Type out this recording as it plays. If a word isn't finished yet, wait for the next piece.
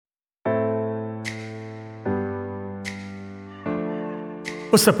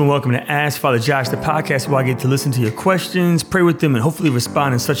What's up and welcome to Ask Father Josh, the podcast where I get to listen to your questions, pray with them, and hopefully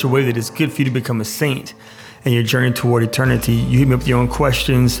respond in such a way that it's good for you to become a saint and your journey toward eternity. You hit me up with your own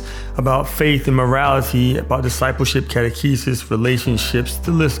questions about faith and morality, about discipleship, catechesis, relationships,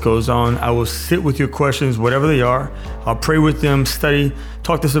 the list goes on. I will sit with your questions, whatever they are. I'll pray with them, study,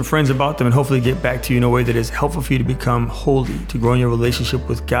 talk to some friends about them, and hopefully get back to you in a way that is helpful for you to become holy, to grow in your relationship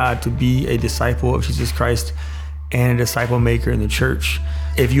with God, to be a disciple of Jesus Christ and a disciple maker in the church.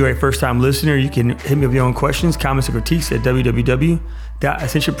 If you're a first-time listener, you can hit me with your own questions, comments, and critiques at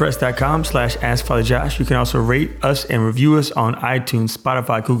www.ascensionpress.com/AskFatherJosh. You can also rate us and review us on iTunes,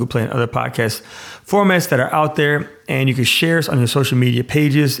 Spotify, Google Play, and other podcast formats that are out there. And you can share us on your social media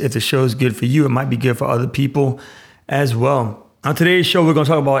pages. If the show is good for you, it might be good for other people as well. On today's show, we're going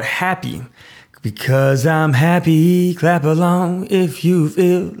to talk about happy. Because I'm happy, clap along if you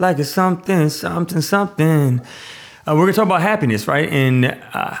feel like it's something. We're going to talk about happiness, right? And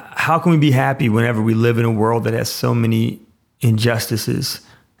how can we be happy whenever we live in a world that has so many injustices,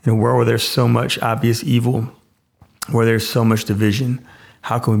 in a world where there's so much obvious evil, where there's so much division?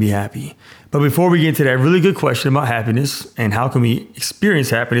 How can we be happy? But before we get into that really good question about happiness and how can we experience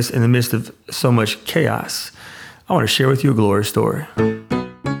happiness in the midst of so much chaos, I want to share with you a glory story.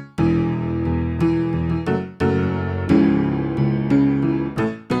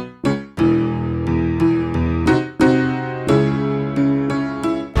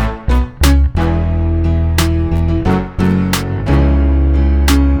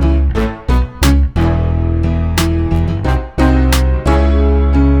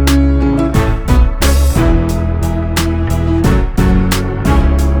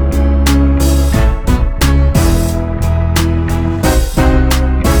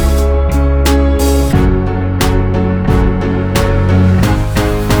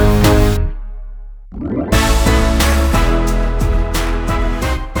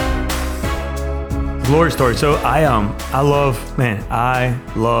 Glory story. So I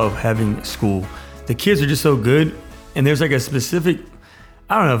love having school. The kids are just so good, and there's like a specific,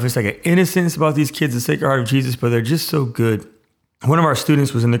 I don't know if it's like an innocence about these kids, the Sacred Heart of Jesus, but they're just so good. One of our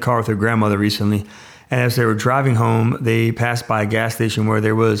students was in the car with her grandmother recently, and as they were driving home, they passed by a gas station where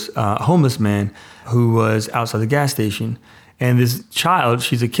there was a homeless man who was outside the gas station. And this child,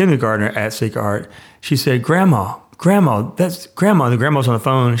 she's a kindergartner at Sacred Heart, she said, Grandma, that's Grandma. The grandma's on the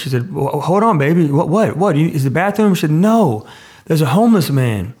phone. She said, well, hold on, baby. What? Is the bathroom? She said, no, there's a homeless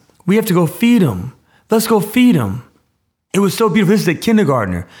man. We have to go feed him. Let's go feed him. It was so beautiful. This is a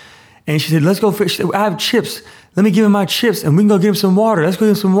kindergartner. And she said, let's go. She said, I have chips. Let me give him my chips and we can go get him some water. Let's go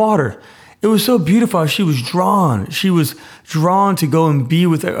get him some water. It was so beautiful. She was drawn. She was drawn to go and be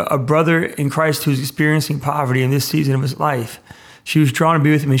with a brother in Christ who's experiencing poverty in this season of his life. She was drawn to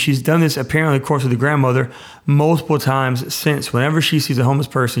be with him, and she's done this apparently, of course, with the grandmother multiple times since. Whenever she sees a homeless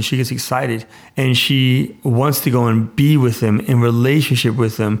person, she gets excited, and she wants to go and be with them, in relationship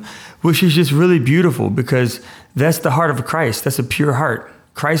with them, which is just really beautiful because that's the heart of Christ. That's a pure heart.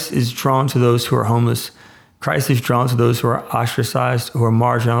 Christ is drawn to those who are homeless. Christ is drawn to those who are ostracized, who are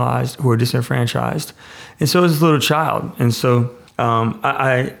marginalized, who are disenfranchised. And so is this little child. And so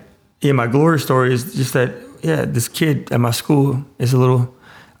my glory story is just that, this kid at my school is a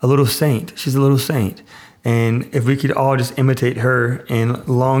little saint. She's a little saint. And if we could all just imitate her and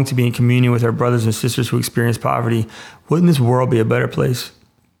long to be in communion with our brothers and sisters who experience poverty, wouldn't this world be a better place?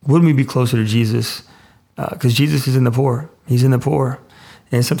 Wouldn't we be closer to Jesus? Because Jesus is in the poor. He's in the poor.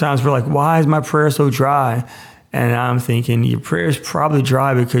 And sometimes we're like, why is my prayer so dry? And I'm thinking, your prayer is probably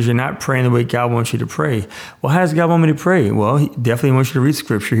dry because you're not praying the way God wants you to pray. Well, how does God want me to pray? Well, he definitely wants you to read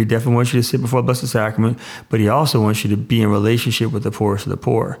scripture. He definitely wants you to sit before the Blessed Sacrament, but he also wants you to be in relationship with the poorest of the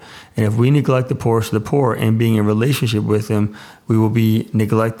poor. And if we neglect the poorest of the poor and being in relationship with them, we will be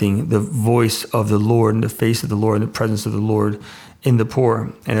neglecting the voice of the Lord and the face of the Lord and the presence of the Lord in the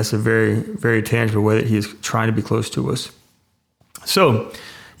poor. And that's a very, very tangible way that he is trying to be close to us. So,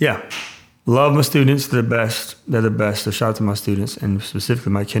 love my students. They're the best. They're the best. So shout out to my students and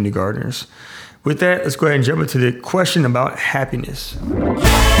specifically my kindergartners. With that, let's go ahead and jump into the question about happiness.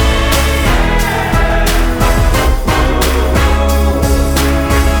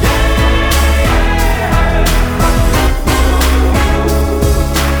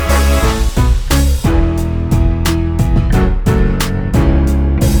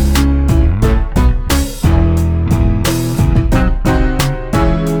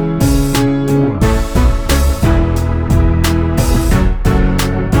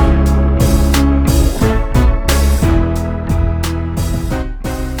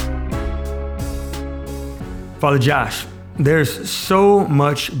 Father Josh, there's so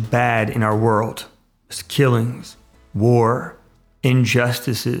much bad in our world. There's killings, war,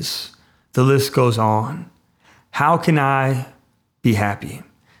 injustices. The list goes on. How can I be happy?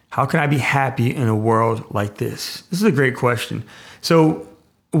 How can I be happy in a world like this? This is a great question. So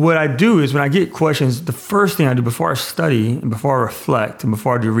what I do is when I get questions, the first thing I do before I study and before I reflect and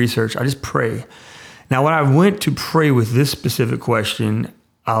before I do research, I just pray. Now, when I went to pray with this specific question,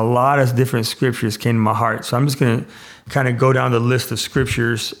 a lot of different scriptures came to my heart. So I'm just going to kind of go down the list of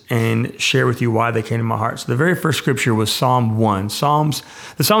scriptures and share with you why they came to my heart. So the very first scripture was Psalm 1. The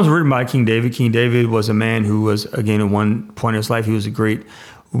Psalms were written by King David. King David was a man who was, again, at one point in his life, he was a great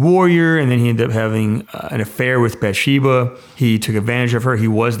warrior, and then he ended up having an affair with Bathsheba. He took advantage of her. He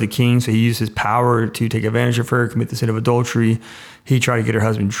was the king, so he used his power to take advantage of her, commit the sin of adultery. He tried to get her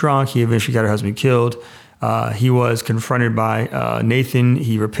husband drunk. He eventually got her husband killed. He was confronted by Nathan.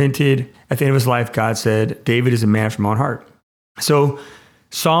 He repented. At the end of his life, God said, David is a man after my own heart. So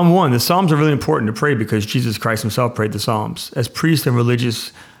Psalm 1, the Psalms are really important to pray because Jesus Christ himself prayed the Psalms. As priests and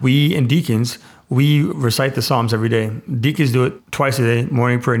religious, we and deacons, we recite the Psalms every day. Deacons do it twice a day,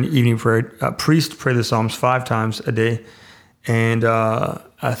 morning prayer and evening prayer. Priests pray the Psalms 5 times a day. And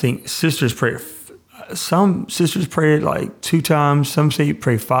I think sisters pray. Some sisters pray it like 2 times. Some say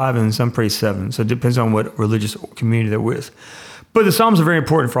pray 5 and some pray 7. So it depends on what religious community they're with. But the Psalms are very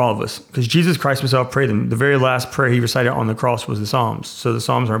important for all of us because Jesus Christ himself prayed them. The very last prayer he recited on the cross was the Psalms. So the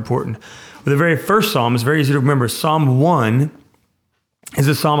Psalms are important. But the very first Psalm is very easy to remember. Psalm 1 is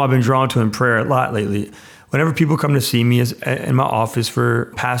a psalm I've been drawn to in prayer a lot lately. Whenever people come to see me in my office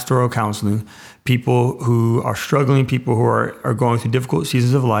for pastoral counseling, people who are struggling, people who are going through difficult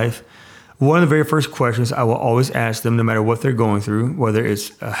seasons of life, one of the very first questions I will always ask them, no matter what they're going through, whether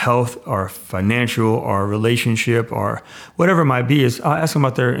it's health or financial or relationship or whatever it might be, is I'll ask them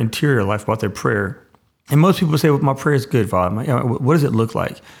about their interior life, about their prayer. And most people say, well, my prayer is good, Father. What does it look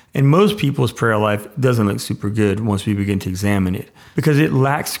like? And most people's prayer life doesn't look super good once we begin to examine it because it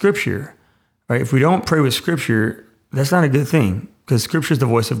lacks scripture, right? If we don't pray with scripture, that's not a good thing because scripture is the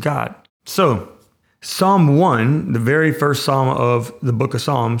voice of God. So Psalm 1, the very first psalm of the book of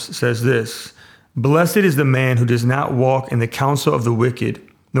Psalms, says this: Blessed is the man who does not walk in the counsel of the wicked,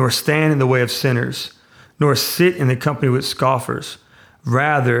 nor stand in the way of sinners, nor sit in the company with scoffers.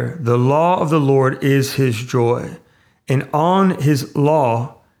 Rather, the law of the Lord is his joy, and on his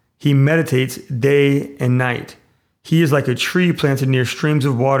law he meditates day and night. He is like a tree planted near streams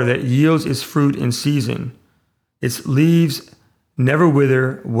of water that yields its fruit in season. Its leaves never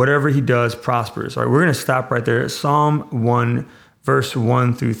wither. Whatever he does prospers. All right, we're going to stop right there at Psalm 1, verse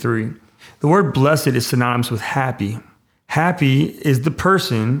 1 through 3. The word blessed is synonymous with happy. Happy is the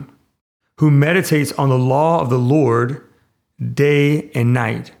person who meditates on the law of the Lord day and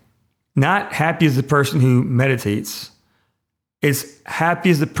night. Not happy is the person who meditates. It's happy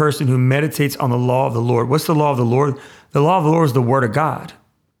is the person who meditates on the law of the Lord. What's the law of the Lord? The law of the Lord is the word of God.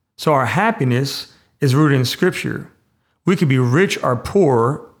 So our happiness is rooted in scripture. We can be rich or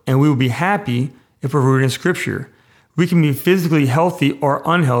poor, and we will be happy if we're rooted in scripture. We can be physically healthy or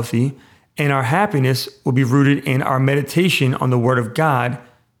unhealthy, and our happiness will be rooted in our meditation on the word of God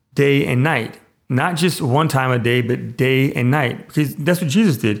day and night. Not just one time a day, but day and night, because that's what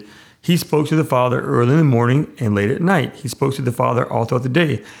Jesus did. He spoke to the Father early in the morning and late at night. He spoke to the Father all throughout the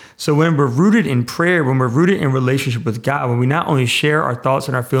day. So when we're rooted in prayer, when we're rooted in relationship with God, when we not only share our thoughts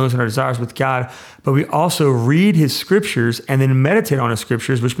and our feelings and our desires with God, but we also read his scriptures and then meditate on his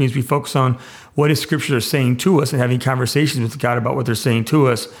scriptures, which means we focus on what his scriptures are saying to us and having conversations with God about what they're saying to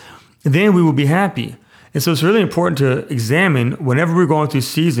us, then we will be happy. And so it's really important to examine whenever we're going through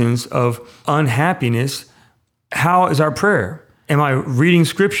seasons of unhappiness, how is our prayer? Am I reading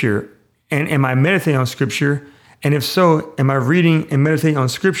scripture? And am I meditating on scripture? And if so, am I reading and meditating on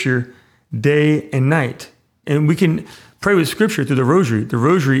scripture day and night? And we can pray with scripture through the rosary. The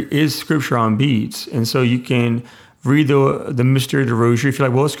rosary is scripture on beads. And so you can read the mystery of the rosary. If you're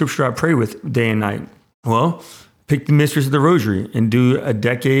like, well, what scripture do I pray with day and night? Well, pick the mysteries of the rosary and do a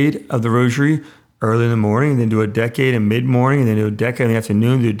decade of the rosary early in the morning, and then do a decade in mid-morning, and then do a decade in the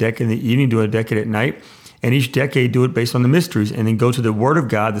afternoon, do a decade in the evening, do a decade at night. And each decade, do it based on the mysteries, and then go to the Word of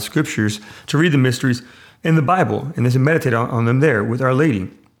God, the Scriptures, to read the mysteries in the Bible, and then meditate on them there with Our Lady.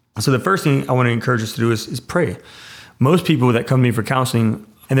 So the first thing I want to encourage us to do is pray. Most people that come to me for counseling,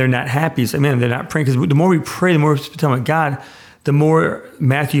 and they're not happy, say, man, they're not praying, because the more we pray, the more we spend time with God, the more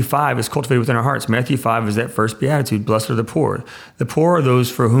Matthew 5 is cultivated within our hearts. Matthew 5 is that first beatitude, blessed are the poor. The poor are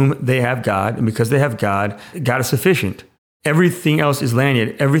those for whom they have God, and because they have God, God is sufficient. Everything else is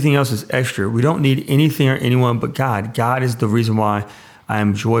lanyard. Everything else is extra. We don't need anything or anyone but God. God is the reason why I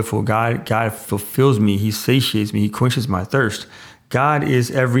am joyful. God fulfills me. He satiates me. He quenches my thirst. God is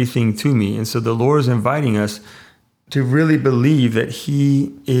everything to me. And so the Lord is inviting us to really believe that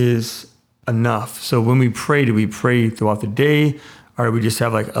he is enough. So when we pray, do we pray throughout the day, or do we just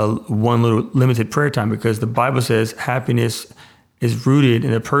have like a one little limited prayer time? Because the Bible says happiness is rooted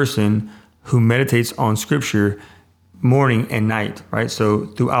in a person who meditates on scripture morning and night, right? So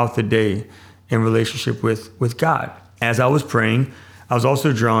throughout the day in relationship with God. As I was praying, I was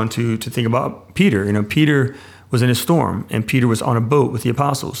also drawn to think about Peter. You know, Peter was in a storm, and Peter was on a boat with the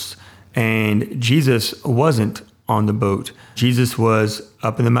apostles, and Jesus wasn't on the boat. Jesus was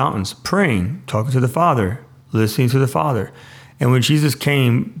up in the mountains praying, talking to the Father, listening to the Father. And when Jesus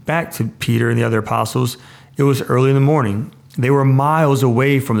came back to Peter and the other apostles, it was early in the morning. They were miles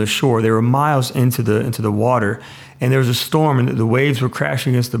away from the shore. They were miles into the water, and there was a storm, and the waves were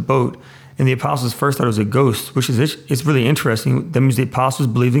crashing against the boat. And the apostles first thought it was a ghost, which is it's really interesting. That means the apostles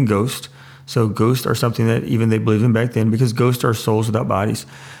believed in ghosts. So ghosts are something that even they believed in back then, because ghosts are souls without bodies.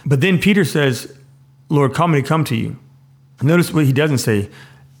 But then Peter says, Lord, call me to come to you. Notice what he doesn't say,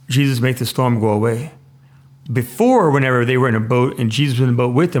 Jesus, make the storm go away. Before, whenever they were in a boat and Jesus was in the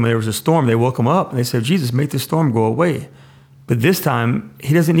boat with them and there was a storm, they woke him up and they said, Jesus, make the storm go away. But this time,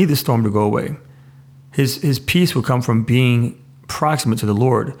 he doesn't need the storm to go away. His peace will come from being proximate to the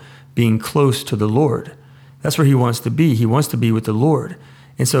Lord, being close to the Lord. That's where he wants to be. He wants to be with the Lord.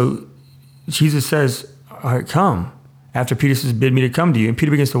 And so Jesus says, all right, come. After Peter says, bid me to come to you. And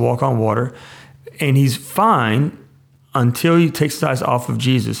Peter begins to walk on water. And he's fine until he takes his eyes off of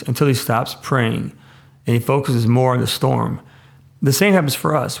Jesus, until he stops praying and he focuses more on the storm. The same happens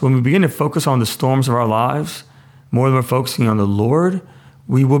for us. When we begin to focus on the storms of our lives, more than we're focusing on the Lord,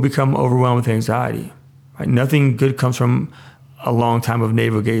 we will become overwhelmed with anxiety. Right? Nothing good comes from a long time of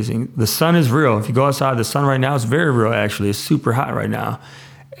navel gazing. The sun is real. If you go outside, the sun right now is very real, actually. It's super hot right now.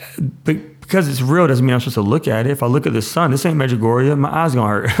 But because it's real doesn't mean I'm supposed to look at it. If I look at the sun, this ain't Medjugorje, my eyes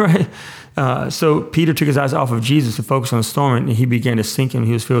gonna hurt, right? So Peter took his eyes off of Jesus to focus on the storm, and he began to sink and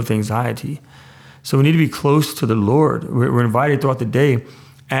he was filled with anxiety. So we need to be close to the Lord. We're invited throughout the day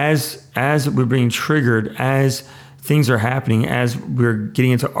as we're being triggered, as things are happening, as we're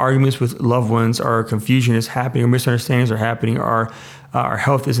getting into arguments with loved ones, our confusion is happening, or misunderstandings are happening, our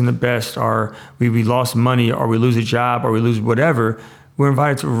health isn't the best, or we lost money, or we lose a job, or we lose whatever. We're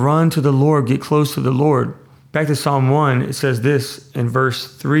invited to run to the Lord, get close to the Lord. Back to Psalm 1, it says this in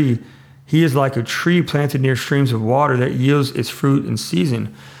verse 3, he is like a tree planted near streams of water that yields its fruit in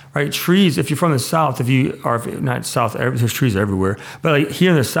season. Right? Trees, if you're from the South, not South, there's trees everywhere, but like here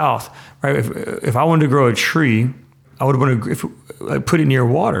in the South, right? If I wanted to grow a tree, I would want to put it near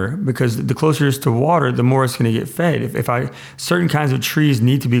water, because the closer it is to water, the more it's going to get fed. Certain kinds of trees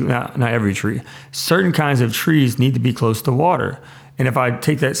need to be, not every tree, certain kinds of trees need to be close to water. And if I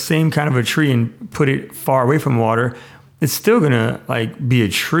take that same kind of a tree and put it far away from water, it's still going to be a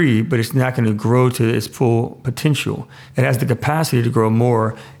tree, but it's not going to grow to its full potential. It has the capacity to grow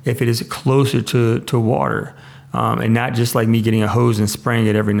more if it is closer to water. And not just like me getting a hose and spraying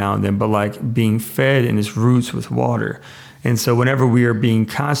it every now and then, but like being fed in its roots with water. And so whenever we are being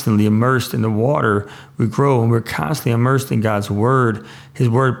constantly immersed in the water, we grow, and we're constantly immersed in God's word. His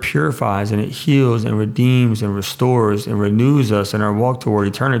word purifies and it heals and redeems and restores and renews us in our walk toward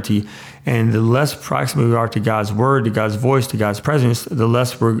eternity. And the less proximate we are to God's word, to God's voice, to God's presence, the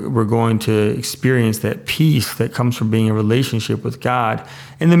less we're going to experience that peace that comes from being in relationship with God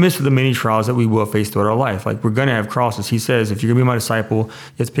in the midst of the many trials that we will face throughout our life. Like, we're going to have crosses. He says, if you're going to be my disciple,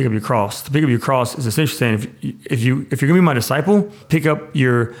 you have to pick up your cross. To pick up your cross is essentially saying, if you're going to be my disciple, pick up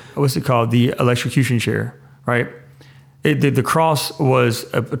your, the electrocution chair, right? The cross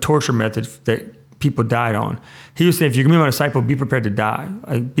was a torture method that people died on. He was saying, if you're going to be my disciple, be prepared to die.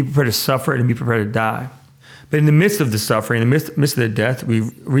 Be prepared to suffer and be prepared to die. But in the midst of the suffering, in the midst of the death, we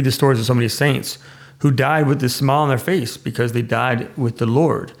read the stories of so many saints who died with this smile on their face because they died with the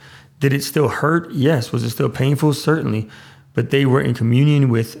Lord. Did it still hurt? Yes. Was it still painful? Certainly. But they were in communion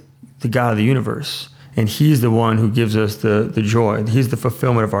with the God of the universe. And he's the one who gives us the joy. He's the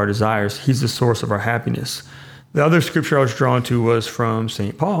fulfillment of our desires. He's the source of our happiness. The other scripture I was drawn to was from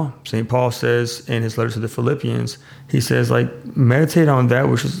St. Paul. St. Paul says in his letter to the Philippians, he says, meditate on that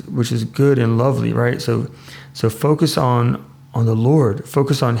which is good and lovely, right? So focus on the Lord.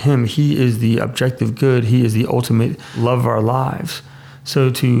 Focus on him. He is the objective good. He is the ultimate love of our lives. So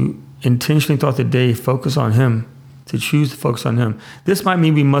to intentionally throughout the day, focus on him, to choose to focus on him. This might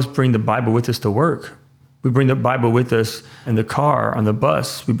mean we must bring the Bible with us to work. We bring the Bible with us in the car, on the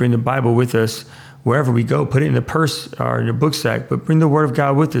bus. We bring the Bible with us wherever we go. Put it in the purse or in your book sack, but bring the word of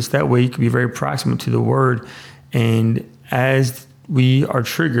God with us. That way you can be very proximate to the word. And as we are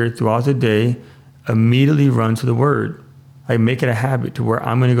triggered throughout the day, immediately run to the word. Like make it a habit to where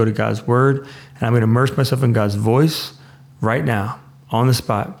I'm going to go to God's word and I'm going to immerse myself in God's voice right now on the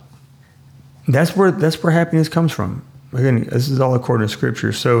spot. That's where happiness comes from. Again, this is all according to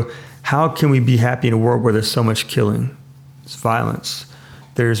scripture. So how can we be happy in a world where there's so much killing? There's violence.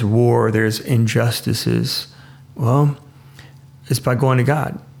 There's war. There's injustices. Well, it's by going to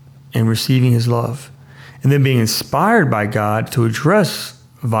God and receiving his love. And then being inspired by God to address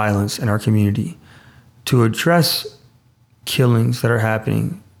violence in our community, to address killings that are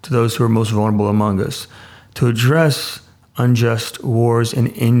happening to those who are most vulnerable among us, to address unjust wars and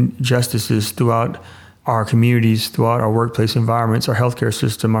injustices throughout our communities, throughout our workplace environments, our healthcare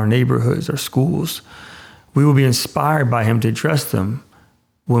system, our neighborhoods, our schools. We will be inspired by him to address them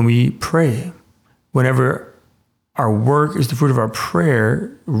when we pray. Whenever our work is the fruit of our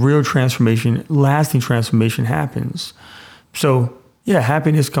prayer, real transformation, lasting transformation happens. So, yeah,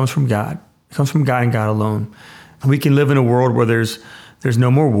 happiness comes from God. It comes from God and God alone. We can live in a world where there's no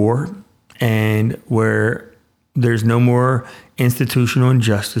more war and where there's no more institutional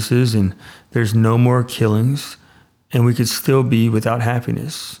injustices and there's no more killings, and we could still be without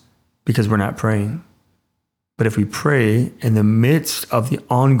happiness because we're not praying. But if we pray in the midst of the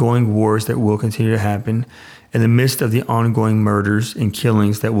ongoing wars that will continue to happen, in the midst of the ongoing murders and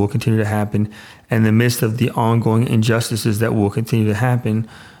killings that will continue to happen, in the midst of the ongoing injustices that will continue to happen,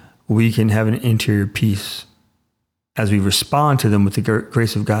 we can have an interior peace as we respond to them with the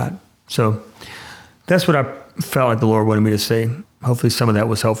grace of God. So that's what I felt like the Lord wanted me to say. Hopefully some of that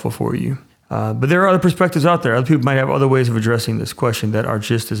was helpful for you. But there are other perspectives out there. Other people might have other ways of addressing this question that are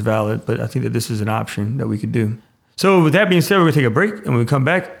just as valid, but I think that this is an option that we could do. So with that being said, we're going to take a break, and when we come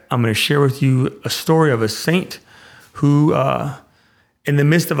back, I'm going to share with you a story of a saint who, in the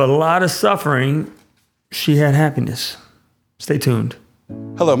midst of a lot of suffering, she had happiness. Stay tuned.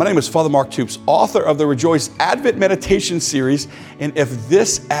 Hello, my name is Father Mark Toups, author of the Rejoice Advent Meditation Series. And if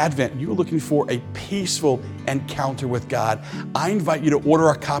this Advent you're looking for a peaceful encounter with God, I invite you to order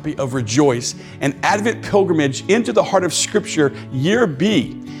a copy of Rejoice, an Advent pilgrimage into the heart of Scripture, Year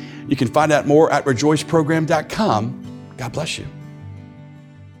B. You can find out more at rejoiceprogram.com. God bless you.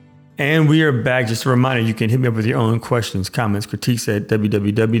 And we are back. Just a reminder, you can hit me up with your own questions, comments, critiques at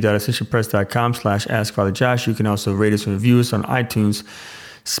www.ascensionpress.com/askfatherjosh. You can also rate us and review us on iTunes,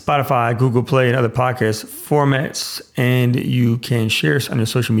 Spotify, Google Play, and other podcast formats. And you can share us on your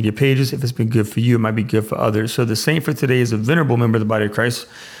social media pages. If it's been good for you, it might be good for others. So the saint for today is a venerable member of the body of Christ,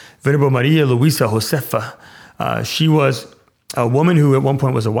 Venerable Maria Luisa Josefa. She was a woman who at one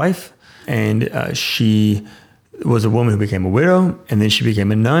point was a wife, and she was a woman who became a widow, and then she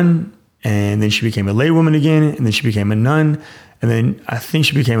became a nun, and then she became a laywoman again, and then she became a nun, and then I think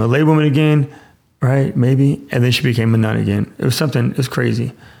she became a laywoman again, right? Maybe. And then she became a nun again. It was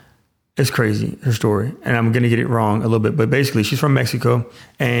crazy. It's crazy, her story. And I'm going to get it wrong a little bit, but basically she's from Mexico,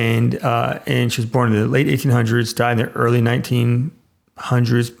 and she was born in the late 1800s, died in the early 1900s,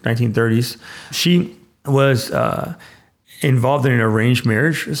 1930s. She was involved in an arranged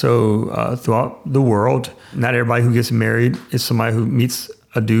marriage. So throughout the world, not everybody who gets married is somebody who meets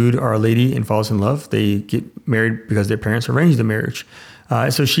a dude or a lady and falls in love. They get married because their parents arranged the marriage.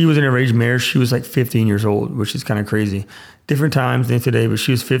 So she was in an arranged marriage. She was like 15 years old, which is kind of crazy. Different times than today, but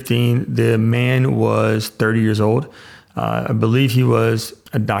she was 15. The man was 30 years old. I believe he was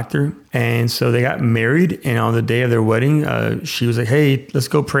a doctor. And so they got married. And on the day of their wedding, she was like, hey, let's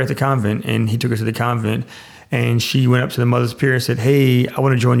go pray at the convent. And he took her to the convent. And she went up to the Mother Superior and said, hey, I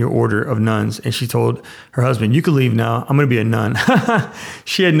want to join your order of nuns. And she told her husband, you can leave now. I'm going to be a nun.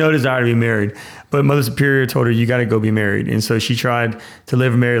 She had no desire to be married. But Mother Superior told her, you got to go be married. And so she tried to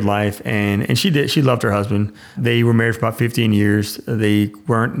live a married life. And she did. She loved her husband. They were married for about 15 years. They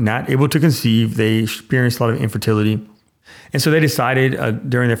weren't not able to conceive. They experienced a lot of infertility. And so they decided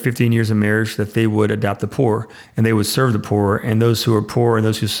during their 15 years of marriage that they would adopt the poor and they would serve the poor, and those who were poor and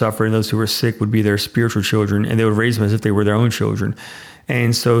those who suffered and those who were sick would be their spiritual children, and they would raise them as if they were their own children.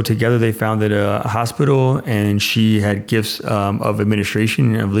 And so together they founded a hospital, and she had gifts of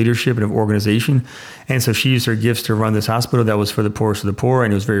administration and of leadership and of organization. And so she used her gifts to run this hospital that was for the poorest of the poor,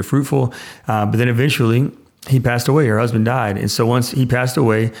 and it was very fruitful. But then eventually he passed away. Her husband died. And so once he passed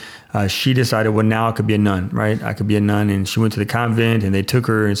away, she decided, well, now I could be a nun, right? I could be a nun. And she went to the convent and they took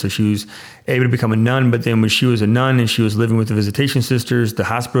her. And so she was able to become a nun. But then when she was a nun and she was living with the visitation sisters, the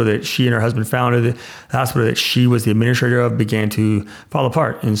hospital that she and her husband founded, the hospital that she was the administrator of, began to fall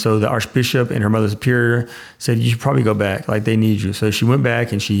apart. And so the Archbishop and her Mother Superior said, you should probably go back. Like, they need you. So she went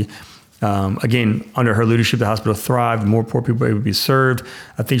back, and she again, under her leadership, the hospital thrived. More poor people were able to be served.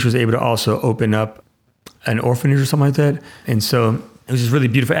 I think she was able to also open up an orphanage or something like that. And so it was just really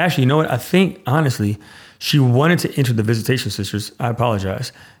beautiful. Actually, you know what? I think, honestly, She wanted to enter the Visitation Sisters. I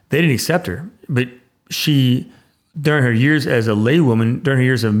apologize. They didn't accept her, but she, during her years as a laywoman, during her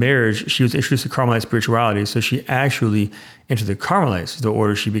years of marriage, she was introduced to Carmelite spirituality. So she actually entered the Carmelites, the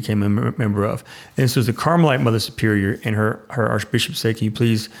order she became a member of. And so as the Carmelite Mother Superior, and her Archbishop said, can you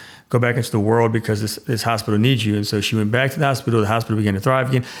please go back into the world because this hospital needs you? And so she went back to the hospital began to thrive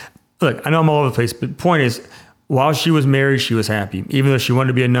again. Look, I know I'm all over the place, but the point is, while she was married, she was happy. Even though she wanted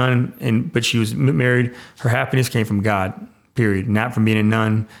to be a nun, but she was married, her happiness came from God, period. Not from being a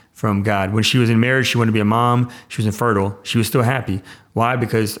nun, from God. When she was in marriage, she wanted to be a mom. She was infertile. She was still happy. Why?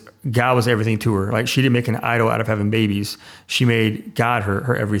 Because God was everything to her. Like, she didn't make an idol out of having babies. She made God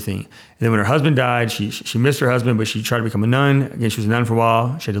her everything. And then when her husband died, she missed her husband, but she tried to become a nun. Again, she was a nun for a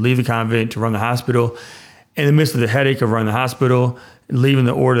while. She had to leave the convent to run the hospital. In the midst of the headache of running the hospital, leaving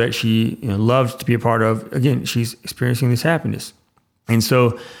the order that she loved to be a part of, again, she's experiencing this happiness. And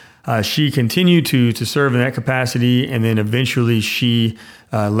so she continued to serve in that capacity, and then eventually she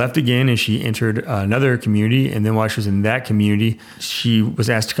left again, and she entered another community. And then while she was in that community, she was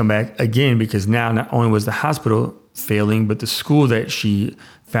asked to come back again, because now not only was the hospital failing, but the school that she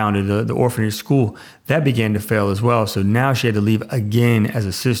founded, the orphanage school, that began to fail as well. So now she had to leave again as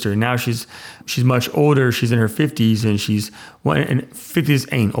a sister. Now she's much older. She's in her 50s, and and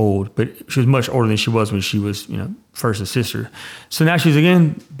 50s ain't old, but she was much older than she was when she was, first a sister. So now she's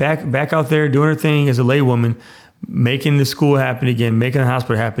again back out there doing her thing as a laywoman, making the school happen again, making the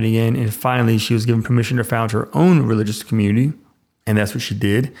hospital happen again. And finally, she was given permission to found her own religious community, and that's what she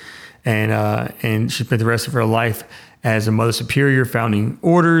did. And she spent the rest of her life as a Mother Superior, founding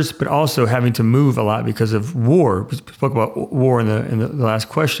orders, but also having to move a lot because of war. We spoke about war in the last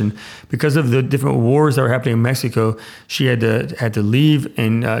question. Because of the different wars that were happening in Mexico, she had to leave,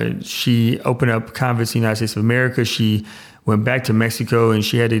 and she opened up convents in the United States of America. She went back to Mexico, and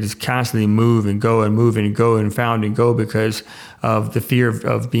she had to just constantly move and go and move and go and found and go because of the fear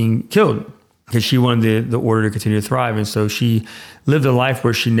of being killed, because she wanted the order to continue to thrive. And so she lived a life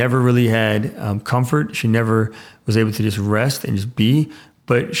where she never really had comfort. She never was able to just rest and just be,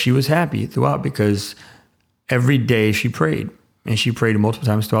 but she was happy throughout, because every day she prayed, and she prayed multiple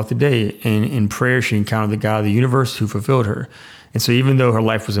times throughout the day. And in prayer, she encountered the God of the universe who fulfilled her. And so even though her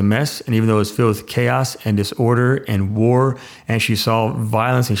life was a mess, and even though it was filled with chaos and disorder and war, and she saw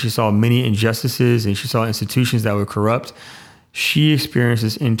violence, and she saw many injustices, and she saw institutions that were corrupt, she experienced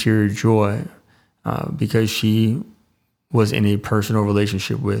this interior joy because she was in a personal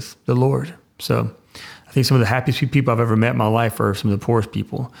relationship with the Lord. So I think some of the happiest people I've ever met in my life are some of the poorest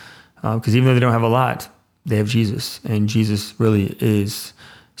people, because even though they don't have a lot, they have Jesus, and Jesus really is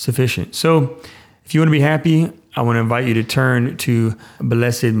sufficient. So if you want to be happy, I want to invite you to turn to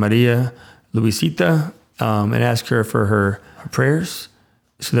Blessed Maria Luisita and ask her for her prayers,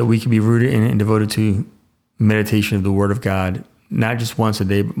 so that we can be rooted in and devoted to meditation of the Word of God, not just once a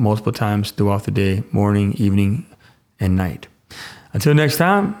day, but multiple times throughout the day, morning, evening, and night. Until next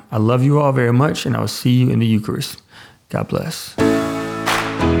time, I love you all very much, and I will see you in the Eucharist. God bless.